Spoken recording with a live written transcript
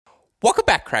Welcome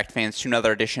back, Cracked fans, to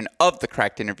another edition of the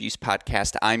Cracked Interviews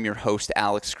podcast. I'm your host,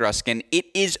 Alex Gruskin. It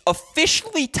is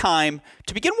officially time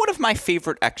to begin one of my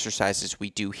favorite exercises we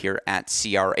do here at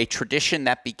CR, a tradition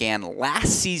that began last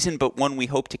season, but one we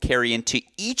hope to carry into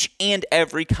each and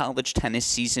every college tennis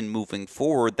season moving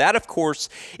forward. That, of course,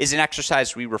 is an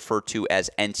exercise we refer to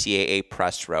as NCAA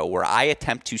Press Row, where I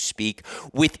attempt to speak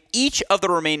with each of the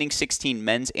remaining 16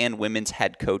 men's and women's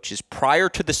head coaches prior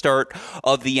to the start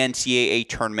of the NCAA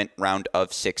tournament round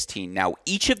of 16. Now,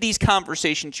 each of these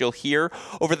conversations you'll hear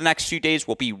over the next few days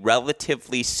will be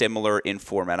relatively similar in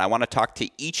format. I want to talk to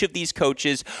each of these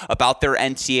coaches about their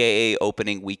NCAA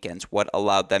opening weekends, what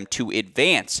allowed them to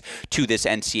advance to this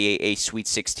NCAA Sweet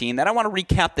 16. Then I want to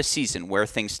recap the season, where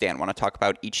things stand. I want to talk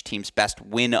about each team's best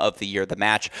win of the year, the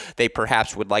match they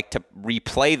perhaps would like to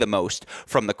replay the most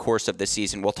from the course of the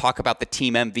season. We'll talk about the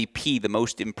team MVP, the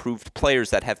most improved players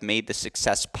that have made the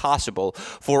success possible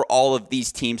for all of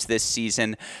these teams this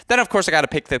season. Then, of course, I got to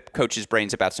pick the coaches'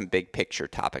 brains about some big picture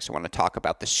topics. I want to talk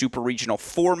about the super regional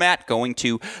format, going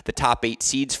to the top 8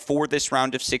 seeds for this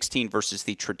round of 16 versus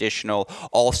the traditional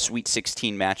all Sweet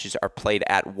 16 matches are played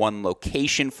at one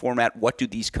location format. What do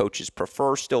these coaches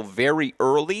prefer? Still very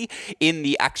early in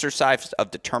the exercise of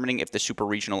determining if the super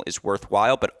regional is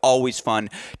worthwhile, but always fun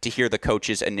to hear the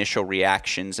coaches' initial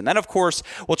reactions. And then, of course,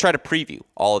 we'll try to preview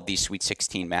all of these Sweet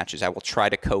 16 matches. I will try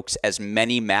to coax as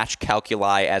many match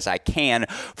calculi as I can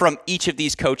from each of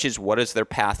these coaches. What is their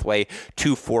pathway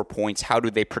to 4 points? How do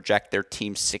they project their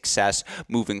team's success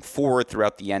moving forward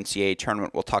throughout the NCAA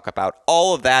tournament? We'll talk about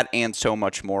all of that and so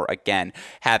much more. Again,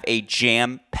 have a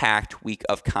jam-packed week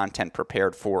of content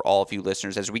prepared for all of you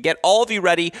listeners as we get all of you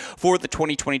ready for the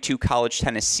 2022 college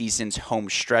tennis season's home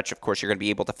stretch. Of course, you're going to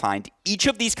be able to find each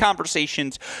of these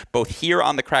conversations both here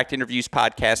on the Cracked Interviews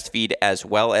podcast feed as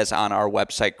well as on our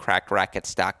website,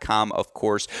 crackrackets.com. Of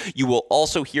course, you will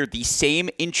also hear the same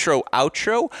intro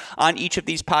outro on each of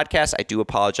these podcasts. I do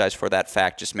apologize for that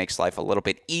fact. Just makes life a little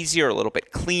bit easier, a little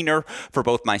bit cleaner for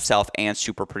both myself and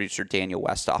super producer Daniel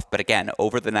Westoff. But again,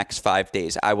 over the next 5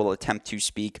 days, I will attempt to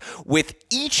speak with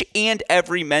each and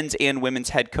every men's and women's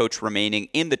head coach remaining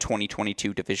in the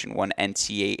 2022 Division I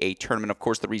NCAA tournament. Of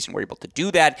course, the reason we're able to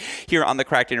do that here on the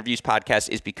Cracked Interviews podcast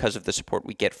is because of the support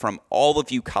we get from all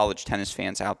of you college tennis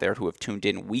fans out there who have tuned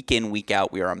in, week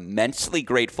out. We are immensely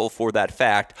grateful for that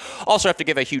fact. Also have to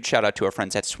give a huge shout out to our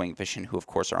friends at Swing Vision, who of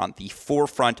course are on the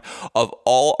forefront of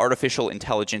all artificial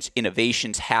intelligence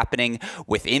innovations happening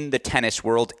within the tennis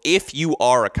world. If you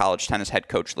are a college tennis head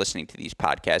coach listening to these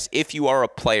podcasts, if you are a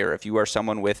player, if you are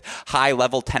someone with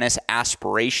high-level tennis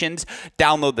aspirations,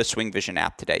 download the Swing Vision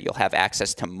app today. You'll have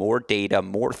access to more data,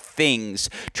 more things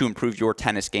to improve your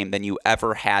tennis game than you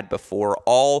ever had before,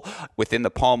 all within the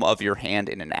palm of your hand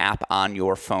in an app on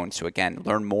your phone. So again,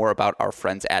 learn more about our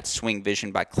friends at Swing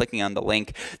Vision by clicking on the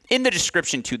link in the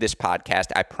description to this podcast.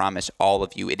 I promise all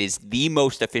of you, it is the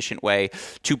most efficient way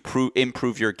to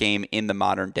improve your game in the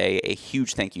modern day. A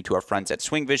huge thank you to our friends at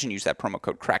Swing Vision. Use that promo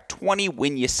code CRACK20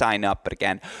 when you sign up. But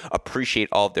again, appreciate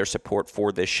all of their support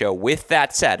for this show. With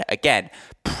that said, again,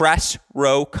 Press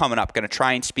Row coming up. Going to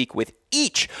try and speak with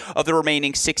each of the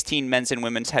remaining 16 men's and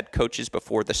women's head coaches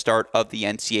before the start of the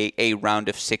NCAA round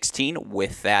of 16.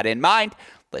 With that in mind,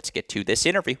 let's get to this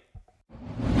interview.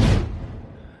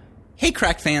 Hey,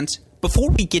 Cracked fans.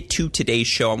 Before we get to today's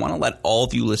show, I want to let all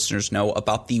of you listeners know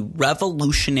about the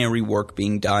revolutionary work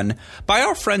being done by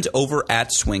our friends over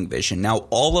at Swing Vision. Now,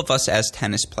 all of us as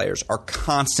tennis players are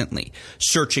constantly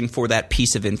searching for that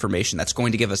piece of information that's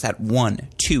going to give us that 1,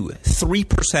 2,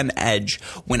 3% edge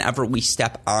whenever we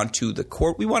step onto the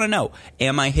court. We want to know,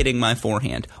 am I hitting my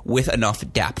forehand with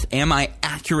enough depth? Am I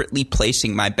accurately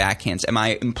placing my backhands? Am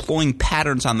I employing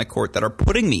patterns on the court that are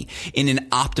putting me in an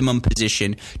optimum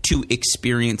position to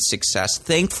experience success?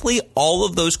 Thankfully, all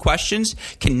of those questions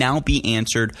can now be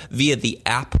answered via the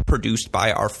app produced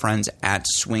by our friends at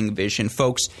Swing Vision.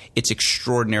 Folks, it's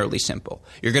extraordinarily simple.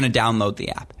 You're going to download the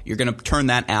app. You're going to turn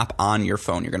that app on your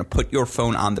phone. You're going to put your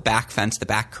phone on the back fence, the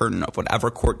back curtain of whatever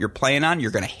court you're playing on.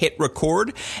 You're going to hit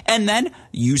record, and then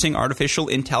using artificial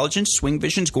intelligence, Swing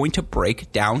Vision is going to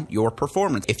break down your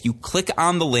performance. If you click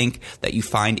on the link that you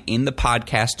find in the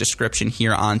podcast description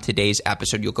here on today's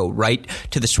episode, you'll go right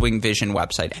to the Swing Vision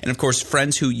website. And of course,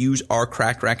 friends who use our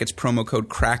Cracked Racquets promo code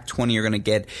CRACK20 are going to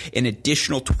get an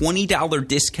additional $20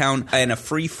 discount and a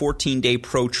free 14-day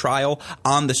pro trial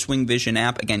on the Swing Vision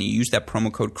app. Again, you use that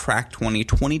promo code CRACK20,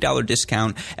 $20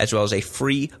 discount, as well as a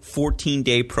free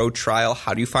 14-day pro trial.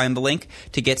 How do you find the link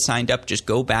to get signed up? Just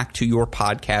go back to your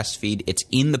podcast feed. It's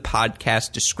in the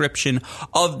podcast description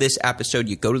of this episode.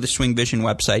 You go to the Swing Vision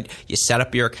website, you set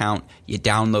up your account, you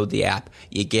download the app,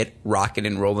 you get rocking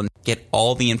and rolling, get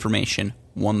all the information,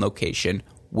 one location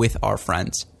with our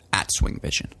friends at Swing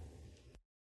Vision.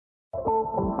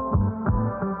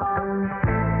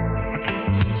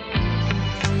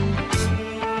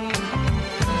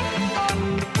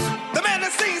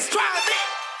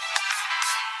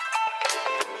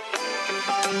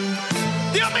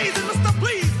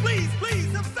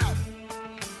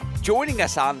 Joining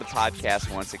us on the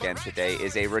podcast once again today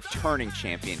is a returning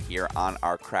champion here on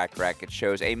our Cracked Racquets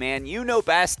shows, a man you know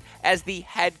best as the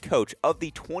head coach of the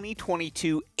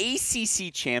 2022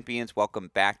 ACC champions.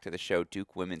 Welcome back to the show,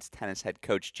 Duke women's tennis head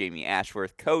coach Jamie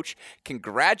Ashworth. Coach,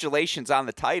 congratulations on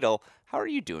the title. How are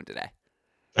you doing today?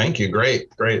 Thank you. Great.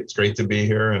 It's great to be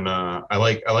here, and I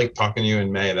like talking to you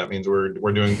in May. That means we're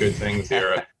doing good things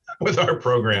here with our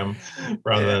program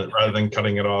rather than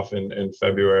cutting it off in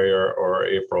February or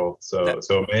April.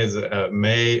 So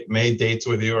May dates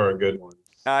with you are a good one.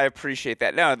 I appreciate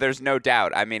that. No, there's no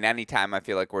doubt. I mean, anytime I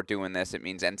feel like we're doing this, it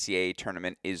means NCAA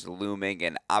tournament is looming.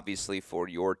 And obviously for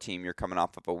your team, you're coming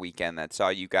off of a weekend that saw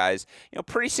you guys,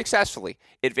 pretty successfully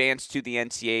advance to the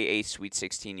NCAA Sweet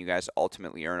 16. You guys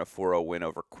ultimately earn a 4-0 win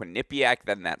over Quinnipiac,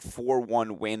 then that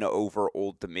 4-1 win over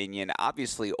Old Dominion.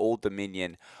 Obviously, Old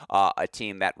Dominion, a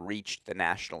team that reached the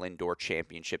National Indoor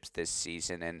Championships this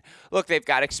season. And look, they've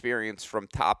got experience from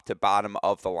top to bottom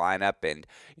of the lineup. And,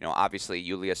 obviously,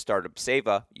 Yulia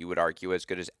Stardubtseva, you would argue, as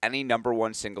good as any number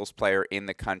one singles player in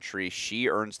the country. She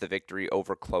earns the victory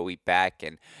over Chloe Beck,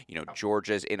 and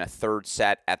Georgia's in a third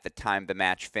set at the time the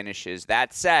match finishes.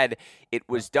 That said, it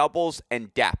was doubles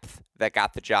and depth that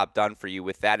got the job done for you.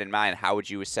 With that in mind, how would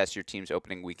you assess your team's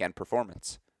opening weekend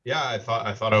performance? Yeah, I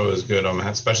thought it was good.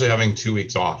 Especially having 2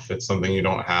 weeks off. It's something you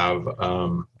don't have.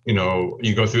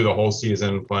 You go through the whole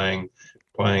season playing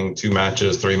 2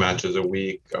 matches, 3 matches a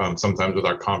week. Sometimes with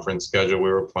our conference schedule, we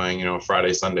were playing,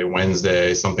 Friday, Sunday,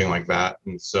 Wednesday, something like that.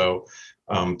 And so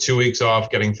 2 weeks off,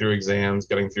 getting through exams,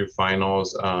 getting through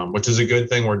finals, which is a good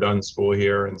thing. We're done school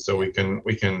here. And so we can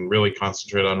really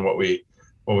concentrate on what we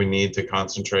need to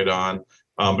concentrate on.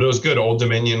 But it was good. Old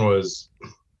Dominion was,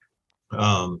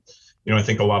 I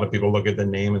think a lot of people look at the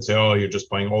name and say, "Oh, you're just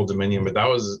playing Old Dominion," but that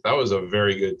was a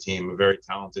very good team, a very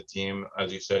talented team.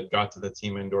 As you said, got to the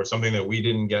team indoor, something that we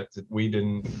didn't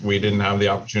have the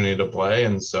opportunity to play,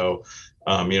 and so,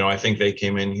 I think they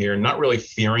came in here not really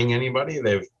fearing anybody.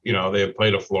 They've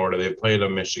played a Florida, they've played a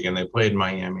Michigan, they played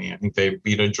Miami. I think they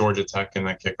beat a Georgia Tech in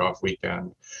that kickoff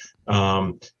weekend.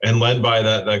 And led by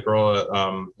that girl,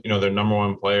 their number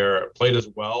one player, played as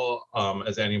well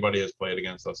as anybody has played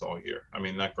against us all year. I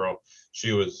mean, that girl,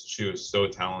 she was so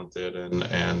talented, and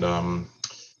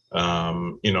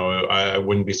I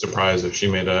wouldn't be surprised if she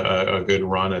made a good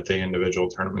run at the individual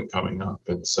tournament coming up.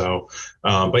 And so,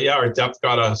 but yeah, our depth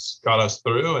got us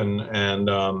through, and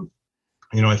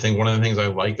I think one of the things I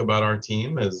like about our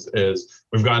team is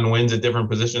we've gotten wins at different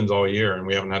positions all year, and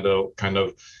we haven't had to kind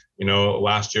of.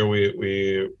 Last year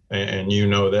we and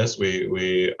this,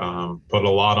 we put a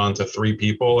lot onto 3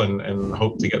 people and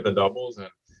hope to get the doubles.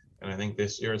 And I think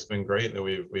this year it's been great that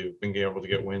we've been able to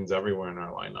get wins everywhere in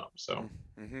our lineup. So,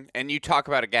 And you talk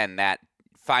about, again, that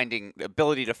the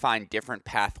ability to find different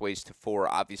pathways to 4.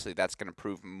 Obviously, that's going to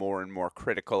prove more and more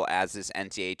critical as this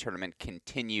NCAA tournament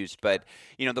continues. But,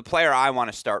 the player I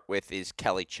want to start with is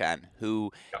Kelly Chen,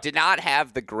 who did not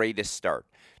have the greatest start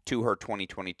to her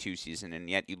 2022 season, and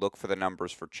yet you look for the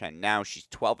numbers for Chen now. She's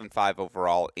 12-5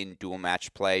 overall in dual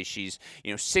match play. She's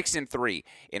 6-3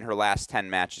 in her last 10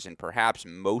 matches, and perhaps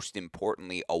most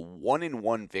importantly, a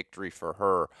 1-1 victory for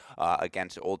her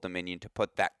against Old Dominion to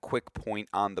put that quick point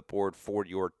on the board for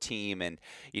your team. And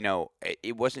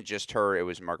it wasn't just her; it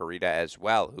was Margarita as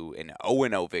well, who an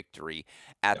 0-0 victory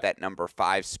at that number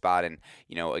 5 spot. And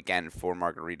again for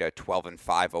Margarita,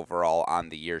 12-5 overall on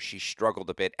the year. She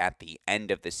struggled a bit at the end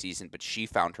of the season, but she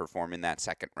found her form in that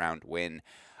second round win.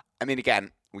 I mean,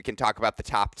 again, we can talk about the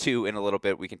top 2 in a little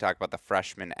bit. We can talk about the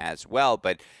freshmen as well,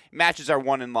 but matches are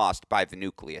won and lost by the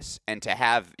nucleus. And to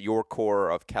have your core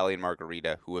of Kelly and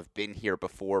Margarita, who have been here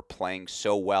before, playing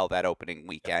so well that opening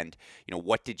weekend,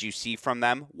 what did you see from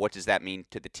them? What does that mean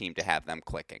to the team to have them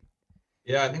clicking?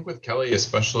 Yeah, I think with Kelly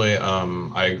especially,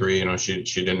 I agree. You know, she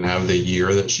didn't have the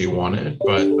year that she wanted,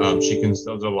 but she can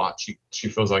still do a lot. She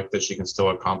feels like that she can still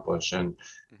accomplish, and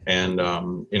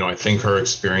you know, I think her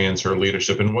experience, her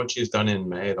leadership, and what she's done in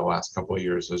May the last couple of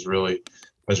years has really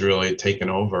taken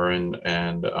over and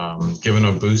given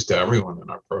a boost to everyone in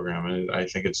our program. And I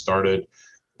think it started,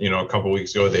 you know, a couple of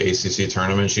weeks ago at the ACC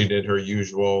tournament. She did her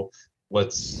usual,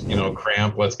 let's, you know,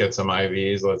 cramp, let's get some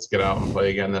IVs, let's get out and play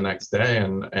again the next day,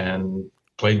 and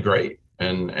played great.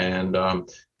 And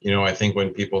you know, I think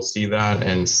when people see that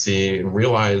and see and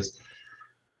realize,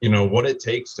 you know, what it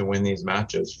takes to win these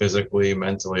matches physically,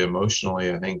 mentally,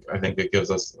 emotionally, I think it gives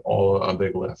us all a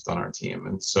big lift on our team.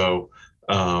 And so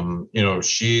you know,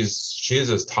 she's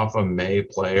as tough a May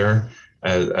player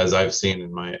as I've seen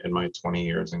in my 20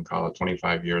 years in college,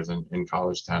 25 years in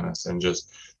college tennis, and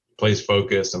just plays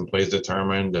focused and plays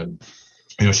determined. And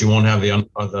you know, she won't have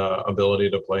the ability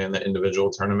to play in the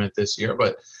individual tournament this year,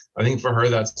 but I think for her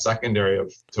that's secondary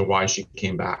to why she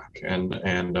came back. And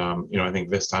you know, I think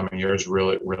this time of year is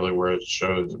really where it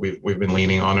shows. We've been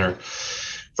leaning on her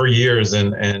for years,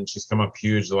 and she's come up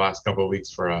huge the last couple of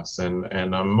weeks for us. And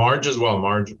Marge as well.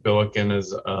 Marge Billiken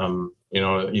is, you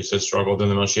know, you said struggled in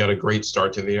the middle. She had a great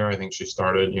start to the year. I think she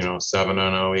started, you know,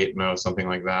 7-0, 8-0, something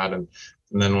like that, and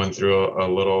then went through a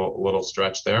little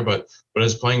stretch there, but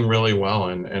is playing really well.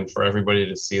 And for everybody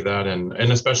to see that, and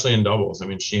especially in doubles. I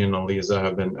mean, she and Aliza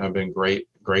have been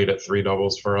great at three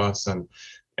doubles for us, and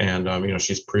you know,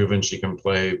 she's proven she can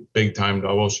play big time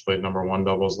doubles. She played number one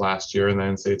doubles last year in the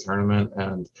NCAA tournament,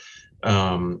 and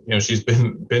you know, she's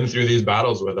been through these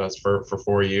battles with us for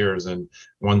 4 years and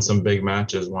won some big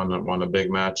matches. Won a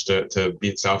big match to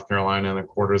beat South Carolina in the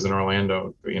quarters in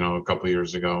Orlando, you know, a couple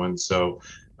years ago. And so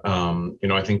you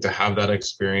know, I think to have that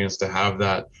experience, to have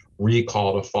that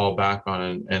recall to fall back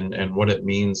on, and what it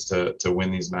means to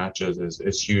win these matches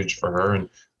is huge for her and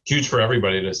huge for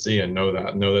everybody to see and know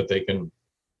that they can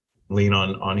lean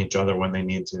on each other when they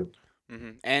need to.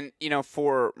 And you know,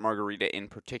 for Margarita in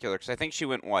particular, because I think she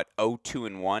went what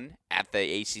 0-2-1 at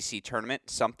the ACC tournament,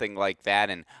 something like that.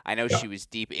 And I know Yeah. she was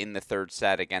deep in the third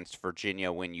set against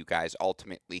Virginia when you guys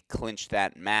ultimately clinched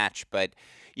that match. But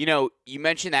you know, you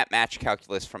mentioned that match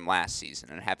calculus from last season,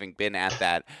 and having been at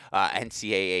that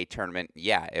NCAA tournament,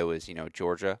 yeah, it was, you know,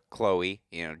 Georgia, Chloe,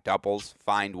 you know, doubles,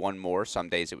 find one more. Some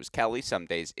days it was Kelly, some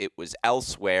days it was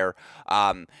elsewhere.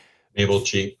 Um, Mabel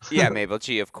Cheap. yeah, Mabel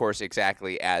G, of course,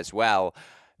 exactly as well.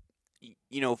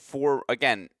 You know, for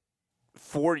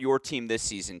your team this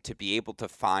season to be able to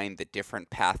find the different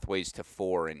pathways to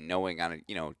four, and knowing on a,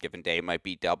 you know, given day it might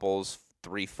be doubles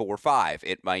 3-4-5,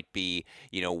 it might be,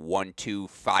 you know,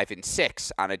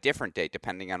 1-2-5-6 on a different day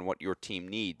depending on what your team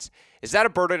needs. Is that a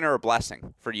burden or a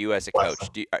blessing for you as a coach?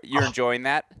 You're enjoying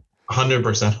that?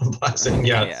 100% a blessing.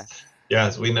 Yeah. Yes.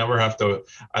 Yes. We never have to.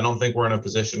 I don't think we're in a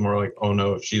position where, like, oh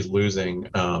no, if she's losing.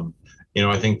 You know,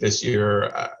 I think this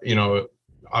year, you know,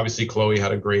 obviously Chloe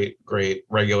had a great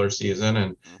regular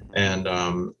season, and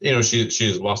you know,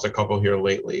 she's lost a couple here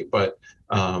lately, but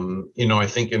you know, I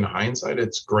think in hindsight,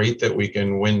 it's great that we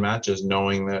can win matches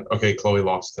knowing that, okay, Chloe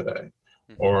lost today,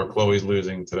 or Chloe's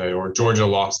losing today, or Georgia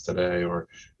lost today, or,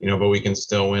 you know, but we can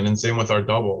still win. And same with our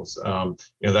doubles. You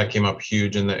know, that came up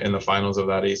huge in the finals of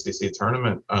that ACC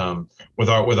tournament, with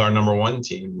our number one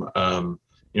team.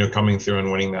 You know, coming through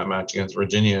and winning that match against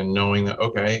Virginia, and knowing that,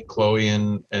 okay, Chloe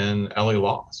and Ellie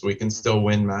lost, we can still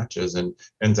win matches, and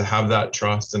to have that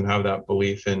trust and have that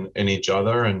belief in each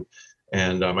other. And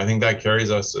I think that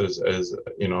carries us as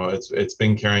you know, it's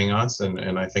been carrying us,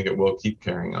 and I think it will keep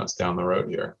carrying us down the road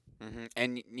here.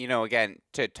 And you know, again,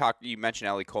 to talk, you mentioned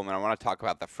Ellie Coleman. I want to talk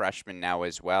about the freshman now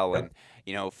as well. And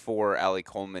you know, for Ellie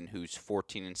Coleman, who's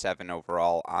 14-7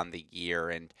 overall on the year,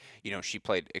 and you know, she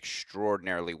played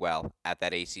extraordinarily well at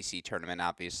that ACC tournament,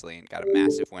 obviously, and got a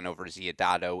massive win over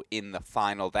Ziadato in the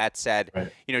final. That said,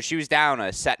 Right. you know, she was down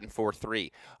a set in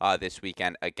 4-3 this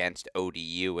weekend against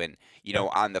ODU. And you know,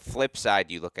 on the flip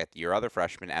side, you look at your other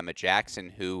freshman, Emma Jackson,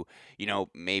 who, you know,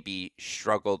 maybe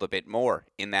struggled a bit more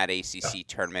in that ACC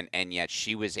tournament, and yet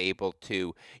she was able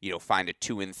to, you know, find a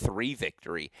 2-3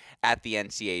 victory at the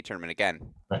NCAA tournament. Again,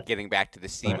 Right. getting back to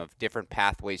this theme Right. of different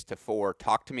pathways to four,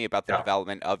 talk to me about the Yeah.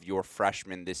 development of your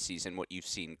freshmen this season, what you've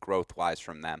seen growth-wise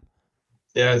from them.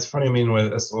 Yeah, it's funny. I mean,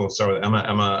 we'll start with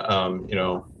Emma. You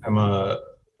know,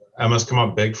 Emma's come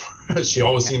up big for us. She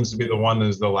always seems to be the one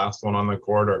who's the last one on the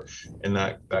court, or in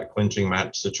that clinching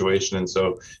match situation. And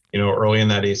so, you know, early in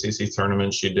that ACC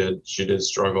tournament, she did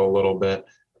struggle a little bit.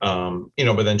 You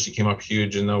know, but then she came up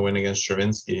huge in the win against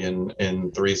Stravinsky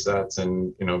in three sets,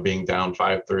 and you know, being down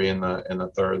 5-3 in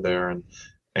the third there,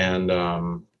 and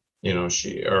you know,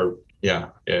 Yeah.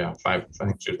 Five. I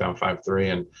think she was down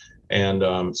 5-3,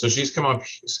 and so she's come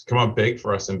up big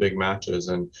for us in big matches,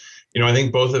 and I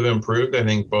think both have improved. I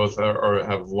think both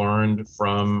have learned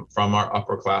from our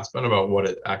upperclassmen about what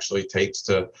it actually takes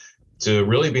to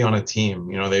really be on a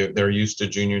team. They're used to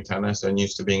junior tennis and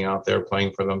used to being out there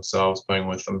playing for themselves, playing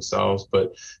with themselves,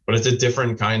 but it's a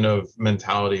different kind of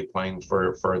mentality playing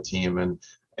for a team, and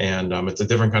it's a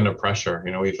different kind of pressure.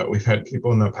 We've had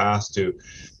people in the past who,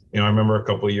 I remember a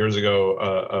couple of years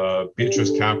ago,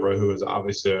 Beatrice Capra, who was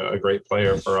obviously a great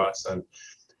player for us, and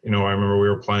I remember we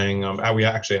were playing. We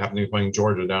actually happened to be playing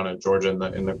Georgia down at Georgia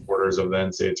in the quarters of the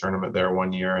NCAA tournament there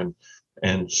one year,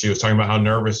 and she was talking about how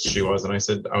nervous she was, and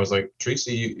I was like,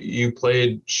 Tracy, you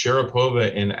played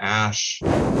Sharapova in Ash,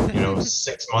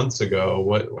 6 months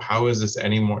ago. How is this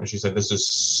anymore? And she said, this is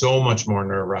so much more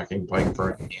nerve-wracking playing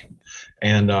for a team.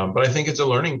 And but I think it's a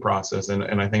learning process, and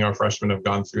I think our freshmen have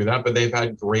gone through that, but they've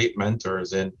had great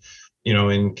mentors in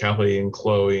Kelly and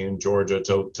Chloe and Georgia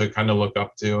to kind of look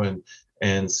up to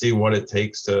and see what it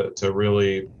takes to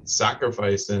really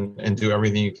sacrifice and do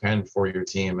everything you can for your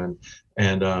team.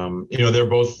 And they're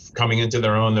both coming into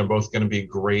their own. They're both going to be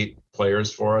great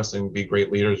players for us and be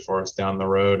great leaders for us down the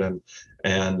road.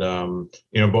 And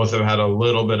both have had a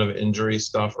little bit of injury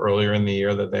stuff earlier in the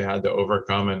year that they had to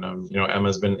overcome. And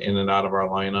Emma's been in and out of our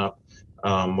lineup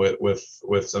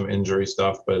with some injury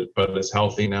stuff, but is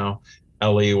healthy now.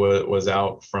 Ellie was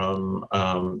out from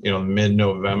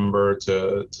mid-November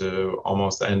to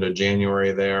almost the end of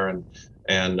January there,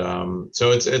 and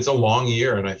so it's a long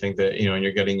year, and I think that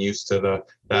you're getting used to the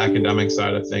academic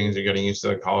side of things, you're getting used to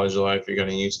the college life, you're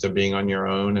getting used to being on your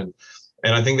own, and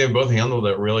I think they've both handled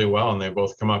it really well, and they've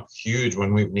both come up huge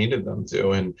when we've needed them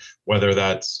to, and whether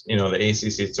that's the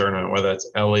ACC tournament, whether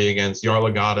that's Ellie against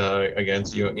Yarlagadda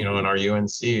against in our UNC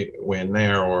win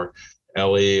there, or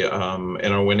Ellie in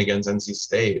our win against NC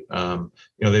State.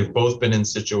 They've both been in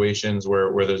situations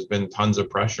where there's been tons of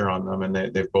pressure on them, and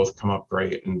they've both come up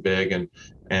great and big, and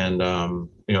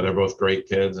they're both great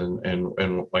kids, and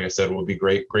like I said, will be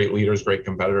great leaders, great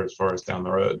competitors for us down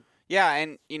the road. Yeah,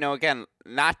 and again,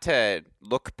 not to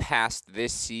look past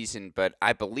this season, but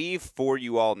I believe for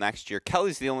you all next year,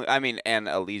 Kelly's the only, and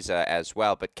Aliza as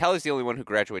well, but Kelly's the only one who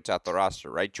graduates out the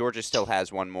roster, right? Georgia still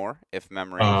has one more, if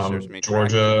memory serves me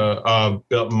correct. Georgia,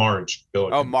 Marge.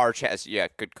 Oh, Marge has, yeah,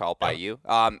 good call by you.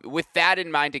 With that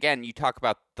in mind, again, you talk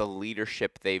about the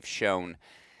leadership they've shown.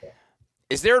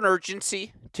 Is there an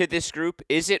urgency to this group?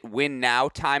 Is it win now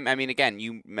time? Again,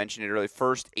 you mentioned it earlier,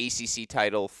 first ACC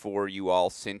title for you all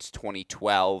since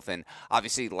 2012. And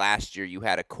obviously last year you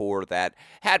had a core that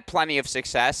had plenty of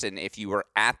success. And if you were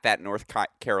at that North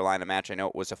Carolina match, I know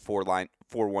it was a 4-1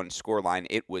 scoreline.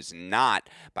 It was not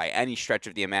by any stretch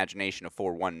of the imagination a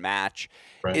 4-1 match.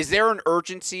 Right. Is there an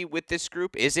urgency with this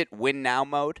group? Is it win now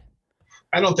mode?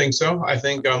 I don't think so. I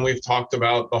think we've talked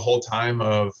about the whole time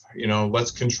of,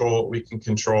 let's control what we can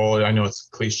control. I know it's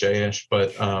cliche-ish,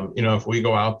 but, if we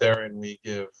go out there and we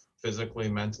give physically,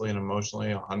 mentally, and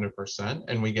emotionally 100%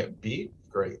 and we get beat,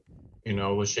 great.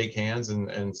 We'll shake hands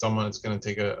and someone that's going to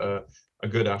take a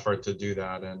good effort to do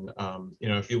that. And,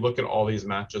 if you look at all these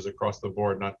matches across the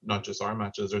board, not just our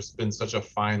matches, there's been such a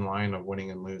fine line of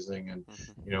winning and losing, and,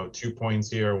 2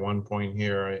 points here, 1 point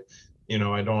here.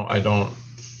 I don't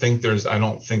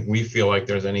think we feel like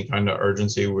there's any kind of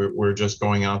urgency. We're just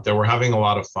going out there. We're having a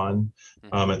lot of fun.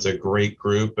 It's a great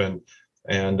group, and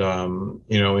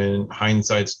in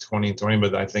hindsight's 2020,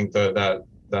 but I think that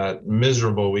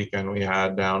miserable weekend we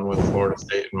had down with Florida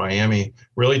State and Miami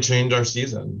really changed our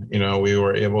season. We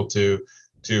were able to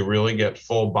really get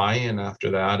full buy-in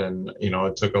after that, and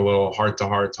it took a little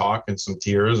heart-to-heart talk and some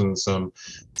tears and some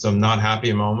not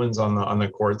happy moments on the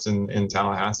courts in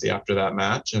Tallahassee after that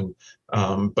match. And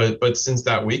but since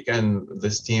that weekend,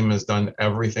 this team has done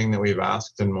everything that we've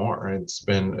asked and more. It's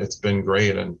been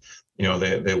great, and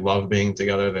they love being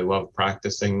together. They love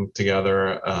practicing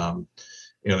together.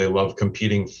 They love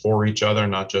competing for each other,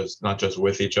 not just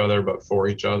with each other, but for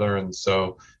each other. And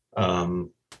so I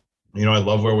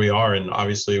love where we are, and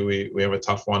obviously we have a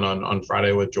tough one on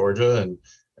Friday with Georgia,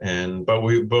 but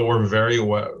we're very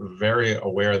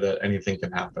aware that anything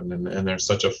can happen, and there's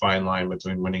such a fine line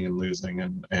between winning and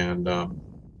losing, and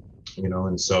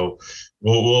so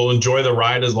we'll enjoy the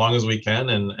ride as long as we can,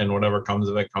 and whatever comes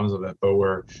of it comes of it. But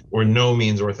we're no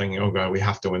means we're thinking, oh God, we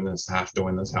have to win this.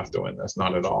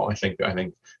 Not at all. I think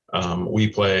we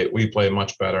play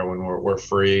much better when we're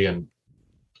free, and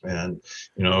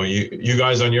you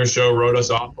guys on your show wrote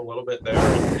us off a little bit there,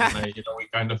 and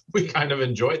we kind of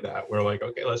enjoyed that. We're like,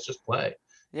 okay, let's just play,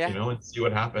 Yeah. and see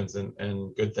what happens.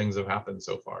 And good things have happened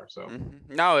so far. So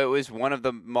No, it was one of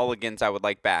the mulligans I would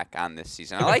like back on this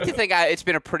season. I like to think it's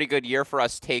been a pretty good year for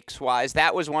us takes wise.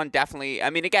 That was one definitely. I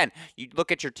mean, again, you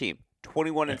look at your team.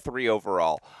 21-3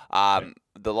 overall.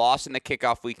 The loss in the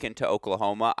kickoff weekend to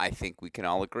Oklahoma, I think we can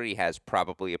all agree, has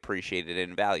probably appreciated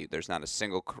in value. There's not a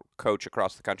single coach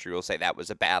across the country who will say that was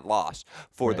a bad loss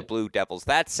for the Blue Devils.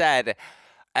 That said,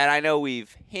 and I know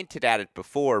we've hinted at it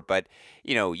before, but,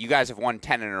 you guys have won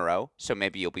 10 in a row, so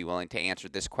maybe you'll be willing to answer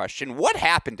this question. What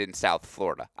happened in South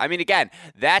Florida? I mean, again,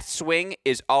 that swing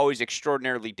is always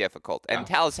extraordinarily difficult. And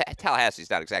Tallahassee's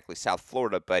not exactly South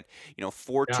Florida, but,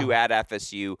 4-2 at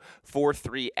FSU,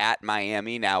 4-3 at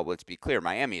Miami. Now, let's be clear,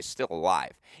 Miami is still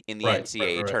alive in the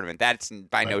NCAA tournament. That's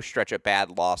by no stretch a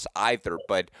bad loss either.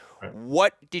 But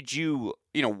what did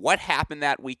what happened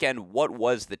that weekend? What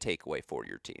was the takeaway for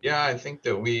your team? Yeah, I think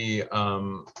that we,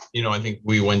 I think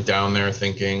we went down there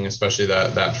thinking, especially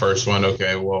that first one,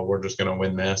 okay, well, we're just going to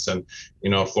win this. And,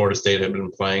 Florida State had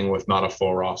been playing with not a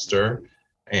full roster.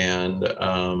 And,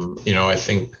 I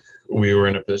think we were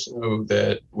in a position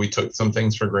that we took some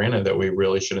things for granted that we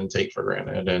really shouldn't take for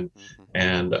granted.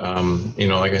 And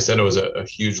like I said, it was a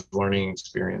huge learning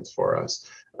experience for us.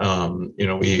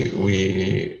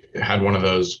 We had one of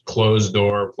those closed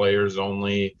door players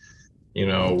only,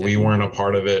 we weren't a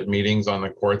part of it, meetings on the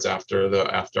courts after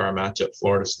our match at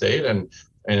Florida State.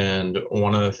 And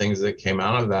one of the things that came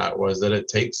out of that was that it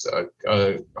takes a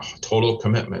total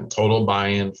commitment, total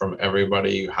buy-in from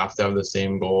everybody. You have to have the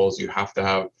same goals. You have to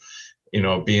have,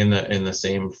 be in the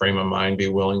same frame of mind, be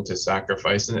willing to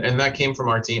sacrifice. And that came from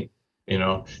our team,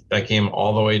 that came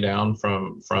all the way down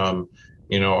from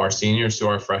our seniors to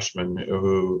our freshmen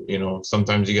who,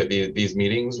 sometimes you get these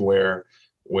meetings where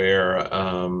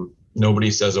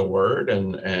nobody says a word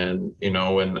and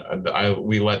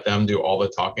we let them do all the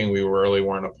talking. We really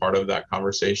weren't a part of that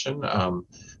conversation.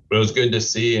 But it was good to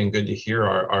see and good to hear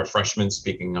our freshmen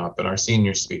speaking up and our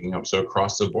seniors speaking up. So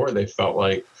across the board, they felt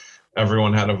like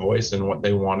everyone had a voice in what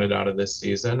they wanted out of this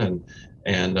season.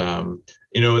 And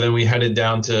then we headed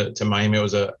down to Miami. It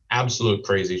was an absolute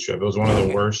crazy trip. It was one of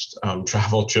the worst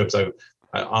travel trips I've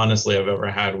ever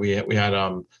had. We had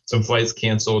some flights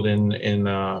canceled in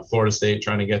Florida State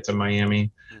trying to get to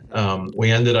Miami.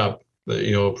 We ended up,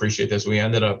 you'll appreciate this, we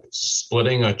ended up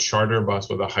splitting a charter bus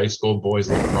with a high school boys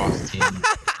lacrosse team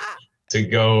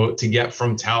to get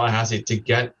from Tallahassee to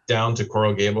get down to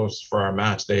Coral Gables for our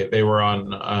match. They were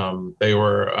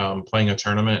playing a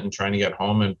tournament and trying to get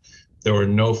home, and there were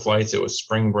no flights. It was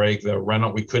spring break.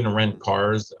 We couldn't rent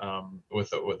cars.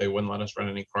 They wouldn't let us rent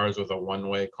any cars with a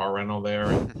one-way car rental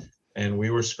there, and we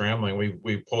were scrambling.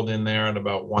 We pulled in there at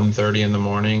about 1:30 in the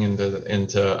morning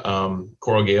into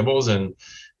Coral Gables, and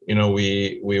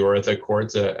we were at the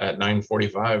courts at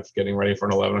 9:45, getting ready for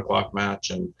an 11 o'clock match,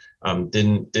 and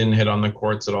didn't hit on the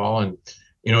courts at all. And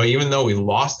even though we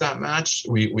lost that match,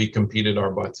 we competed our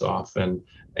butts off, and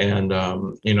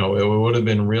it would have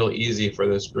been real easy for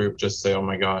this group just to say, oh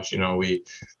my gosh,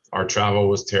 our travel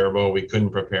was terrible, we couldn't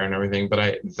prepare and everything.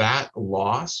 But that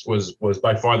loss was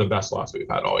by far the best loss we've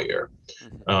had all year,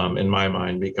 in my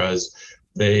mind, because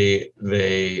they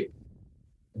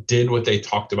did what they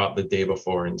talked about the day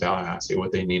before in Tallahassee,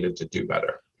 what they needed to do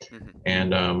better.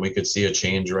 And we could see a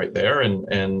change right there.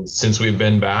 And since we've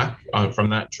been back from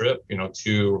that trip,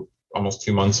 almost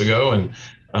 2 months ago, and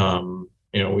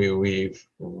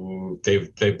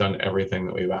they've done everything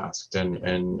that we've asked, and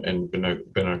been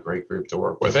a great group to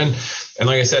work with. And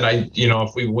like I said,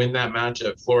 if we win that match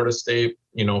at Florida State,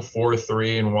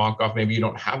 4-3 and walk off, maybe you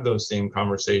don't have those same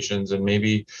conversations, and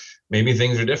maybe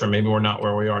things are different. Maybe we're not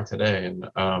where we are today. And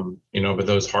but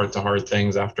those heart-to-heart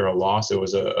things after a loss, it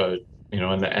was in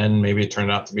the end, maybe it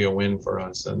turned out to be a win for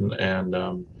us.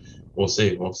 And we'll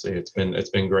see. It's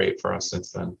been great for us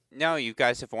since then. No, you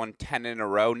guys have won 10 in a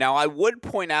row. Now, I would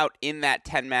point out in that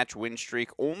 10-match win streak,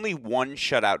 only one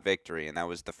shutout victory, and that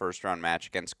was the first-round match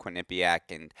against Quinnipiac.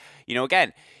 And,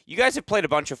 again, you guys have played a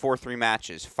bunch of 4-3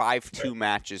 matches, 5-2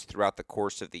 matches throughout the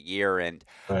course of the year. And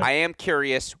I am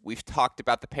curious, we've talked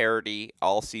about the parity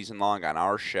all season long on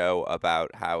our show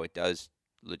about how it does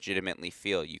legitimately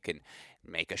feel you can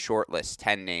make a short list,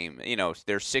 10 name.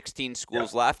 There's 16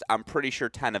 schools left. I'm pretty sure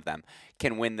 10 of them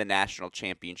can win the national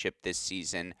championship this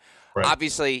season. Right.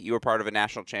 Obviously, you were part of a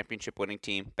national championship winning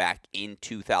team back in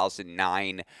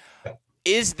 2009.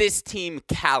 Is this team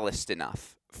calloused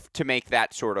enough to make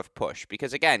that sort of push?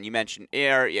 Because again, you mentioned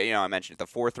I mentioned the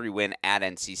 4-3 win at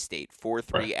NC State,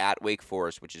 4-3 at Wake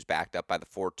Forest, which is backed up by the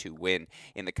 4-2 win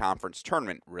in the conference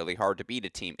tournament. Really hard to beat a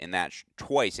team in that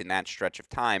twice in that stretch of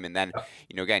time. And then,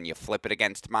 again, you flip it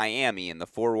against Miami and the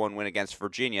 4-1 win against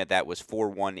Virginia. That was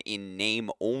 4-1 in name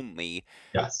only.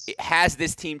 Yes. Has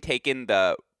this team taken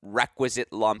the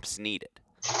requisite lumps needed?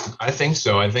 I think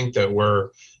so. I think that we're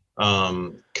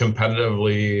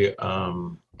competitively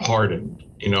hardened.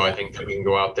 I think that we can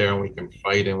go out there and we can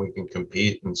fight and we can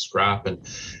compete and scrap,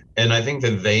 and I think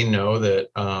that they know that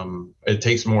it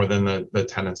takes more than the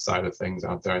tennis side of things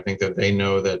out there. I think that they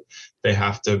know that they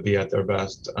have to be at their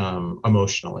best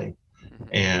emotionally.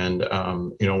 And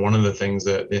one of the things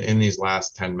that in these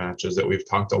last 10 matches that we've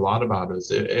talked a lot about is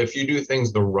if you do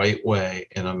things the right way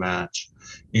in a match,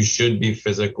 you should be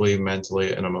physically,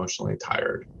 mentally, and emotionally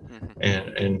tired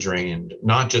and drained,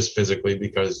 not just physically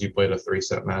because you played a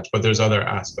 3-set match, but there's other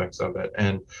aspects of it.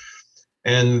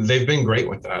 And they've been great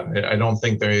with that. I don't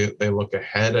think they look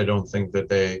ahead. I don't think that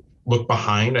they look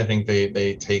behind. I think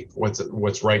they take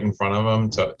what's right in front of them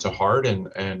to heart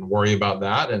and worry about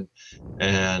that. And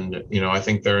I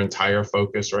think their entire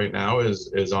focus right now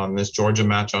is on this Georgia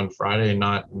match on Friday,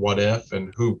 not what if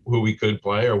and who we could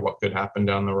play or what could happen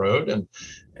down the road.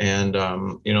 And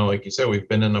like you said, we've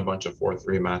been in a bunch of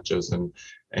 4-3 matches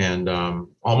and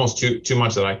almost too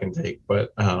much that I can take.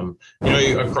 But across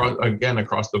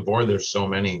the board, there's so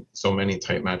many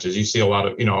tight matches. You see a lot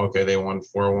of okay, they won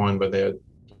 4-1, but they had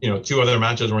 2 other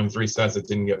matches were in 3 sets that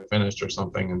didn't get finished or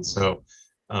something. And so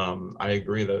I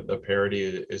agree that the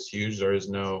parity is huge.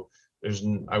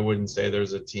 I wouldn't say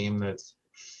there's a team that's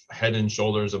head and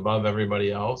shoulders above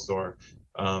everybody else, or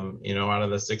out of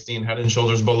the 16 head and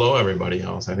shoulders below everybody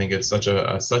else. I think it's such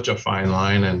a fine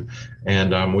line,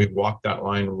 and we've walked that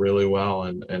line really well,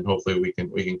 and hopefully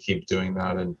we can keep doing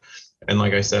that. And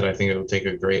like I said, I think it'll take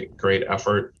a great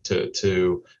effort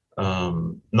to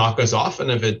knock us off,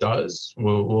 and if it does,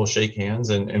 we'll shake hands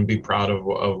and be proud of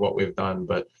what we've done.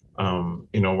 But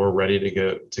we're ready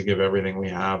to give everything we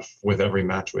have with every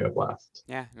match we have left.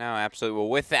 Yeah, no, absolutely. Well,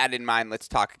 with that in mind, let's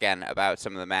talk again about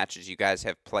some of the matches you guys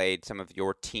have played, some of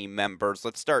your team members.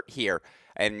 Let's start here.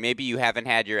 And maybe you haven't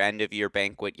had your end-of-year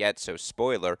banquet yet, so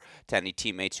spoiler to any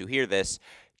teammates who hear this.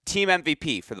 Team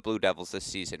MVP for the Blue Devils this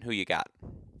season. Who you got?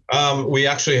 We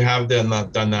actually have done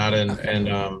that,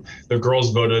 and the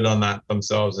girls voted on that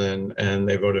themselves, and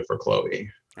they voted for Chloe.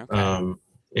 Okay.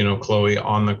 Chloe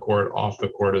on the court, off the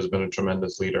court has been a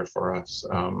tremendous leader for us.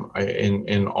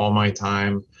 In all my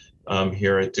time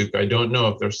here at Duke, I don't know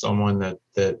if there's someone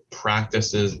that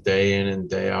practices day in and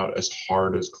day out as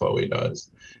hard as Chloe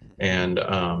does. And,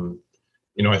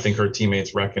 I think her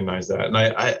teammates recognize that. And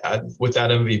I with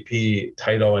that MVP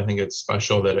title, I think it's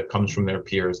special that it comes from their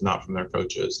peers, not from their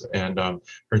coaches. And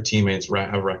her teammates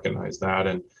have recognized that.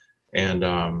 And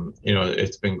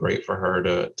it's been great for her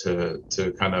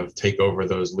to kind of take over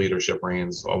those leadership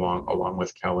reins along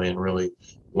with Kelly and really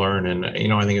learn. And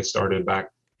I think it started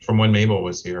back from when Mabel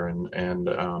was here,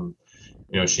 and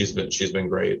she's been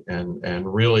great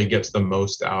and really gets the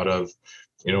most out of.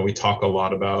 We talk a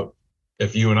lot about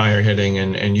if you and I are hitting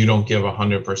and you don't give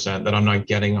 100%, that I'm not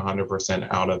getting 100%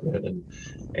 out of it,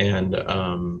 and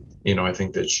I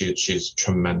think that she's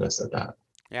tremendous at that.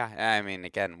 Yeah, I mean,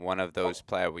 again, one of those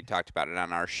players, we talked about it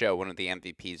on our show, one of the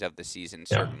MVPs of the season,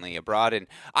 certainly abroad. And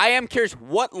I am curious,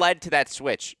 what led to that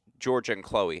switch, Georgia and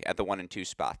Chloe, at the 1 and 2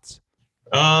 spots?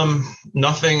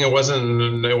 Nothing. It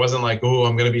wasn't like, oh,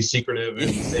 I'm going to be secretive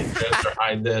and say this or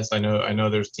hide this. I know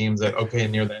there's teams that, okay,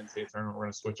 near the NCAA tournament, we're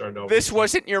going to switch our doubles. This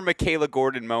wasn't your Michaela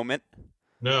Gordon moment?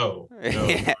 No.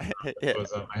 I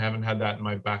haven't had that in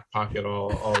my back pocket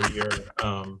all year.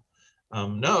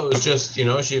 No, it was just,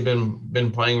 she'd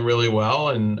been playing really well,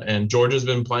 and Georgia's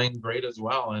been playing great as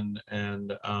well. And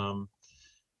I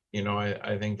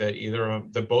think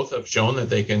that both have shown that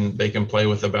they can play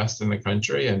with the best in the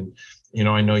country. And,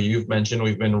 I know you've mentioned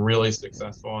we've been really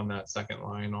successful on that second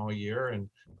line all year. And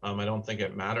I don't think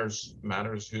it matters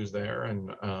who's there.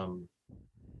 And,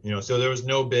 so there was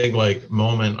no big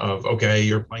moment of, okay,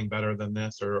 you're playing better than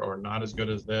this or not as good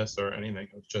as this or anything.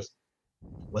 It was just,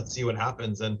 let's see what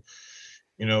happens. And,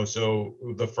 so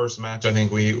the first match I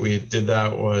think we did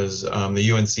that was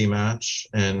the UNC match,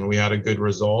 and we had a good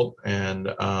result. And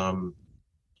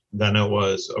then it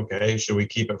was, okay, should we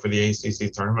keep it for the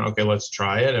ACC tournament? Okay, let's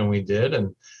try it. And we did,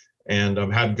 and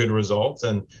had good results.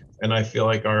 And I feel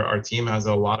like our team has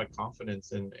a lot of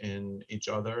confidence in each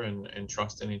other and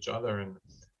trust in each other.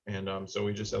 And so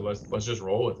we just said, let's just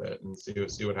roll with it and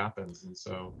see what happens. And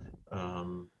so,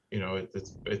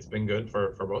 it's been good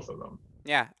for both of them.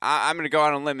 Yeah, I'm going to go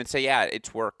on a limb and say, yeah,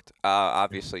 it's worked.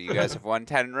 Obviously, you guys have won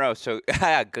 10 in a row, so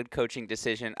good coaching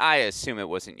decision. I assume it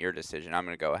wasn't your decision. I'm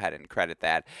going to go ahead and credit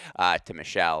that to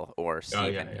Michelle or Oh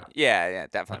Steven. yeah, Yeah,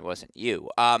 it definitely wasn't you.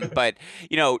 But,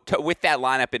 with that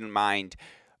lineup in mind,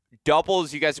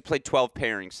 doubles, you guys have played 12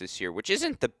 pairings this year, which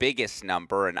isn't the biggest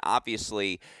number. And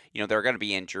obviously, there are going to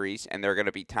be injuries and there are going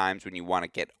to be times when you want to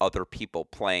get other people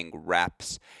playing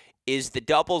reps. Is the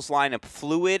doubles lineup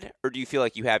fluid, or do you feel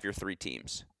like you have your three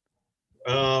teams?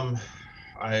 yeah.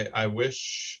 I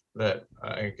wish that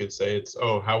I could say it's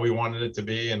how we wanted it to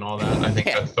be and all that. I think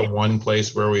Yeah. that's the one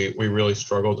place where we really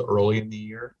struggled early in the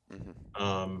year.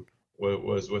 Mm-hmm.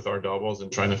 Was with our doubles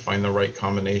and trying to find the right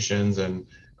combinations. And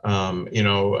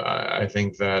I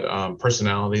think that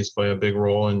personalities play a big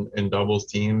role in doubles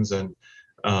teams. And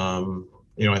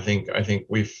I think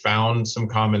we've found some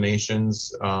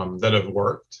combinations that have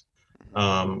worked.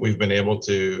 We've been able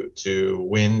to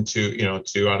win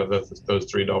two out of those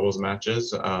three doubles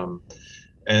matches.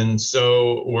 And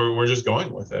so we're just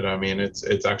going with it. I mean,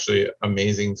 it's actually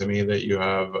amazing to me that you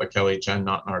have a Kelly Chen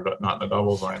not in the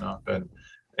doubles lineup,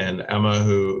 and Emma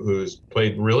who's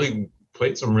played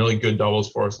some really good doubles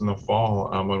for us in the fall,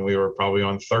 when we were probably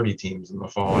on 30 teams in the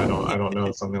fall. I don't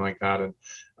know, something like that. And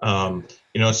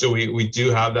so we do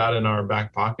have that in our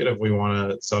back pocket if we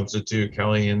want to substitute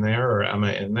Kelly in there or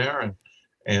Emma in there.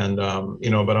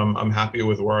 But I'm happy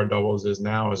with where our doubles is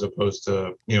now, as opposed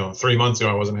to 3 months ago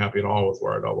I wasn't happy at all with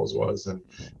where our doubles was,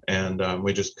 and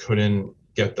we just couldn't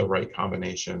get the right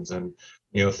combinations. And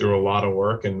through a lot of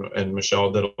work, and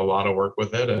Michelle did a lot of work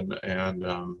with it, and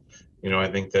I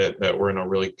think that we're in a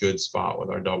really good spot with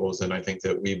our doubles, and I think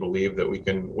that we believe that we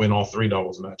can win all three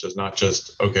doubles matches, not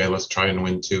just okay, let's try and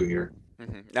win two here.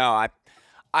 Mm-hmm. No,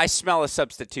 I smell a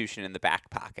substitution in the back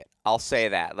pocket. I'll say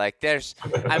that. Like, it's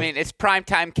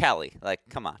primetime Kelly. Like,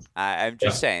 come on. I'm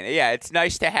just saying. Yeah, it's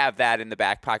nice to have that in the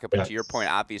back pocket. But to your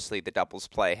point, obviously, the doubles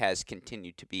play has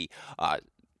continued to be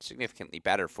significantly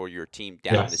better for your team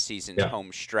down the season's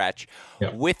home stretch.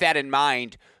 Yeah. With that in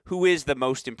mind, who is the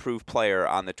most improved player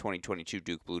on the 2022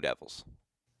 Duke Blue Devils?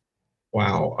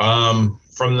 Wow.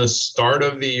 From the start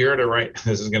of the year to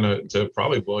this is going to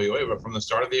probably blow you away, but from the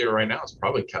start of the year right now, it's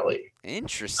probably Kelly.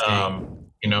 Interesting.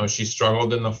 She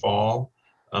struggled in the fall,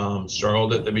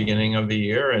 struggled at the beginning of the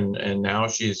year, and now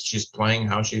she's playing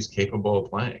how she's capable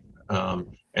of playing,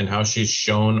 and how she's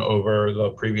shown over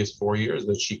the previous 4 years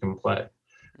that she can play.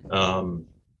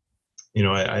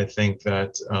 I think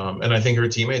that, and I think her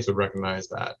teammates would recognize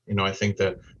that. I think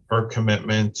that her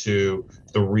commitment to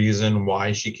the reason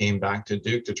why she came back to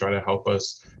Duke to try to help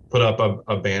us put up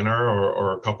a banner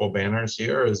or a couple banners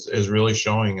here is really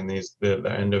showing in the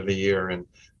end of the year. And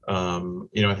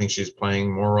I think she's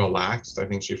playing more relaxed. I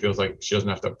think she feels like she doesn't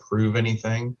have to prove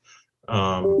anything.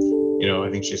 I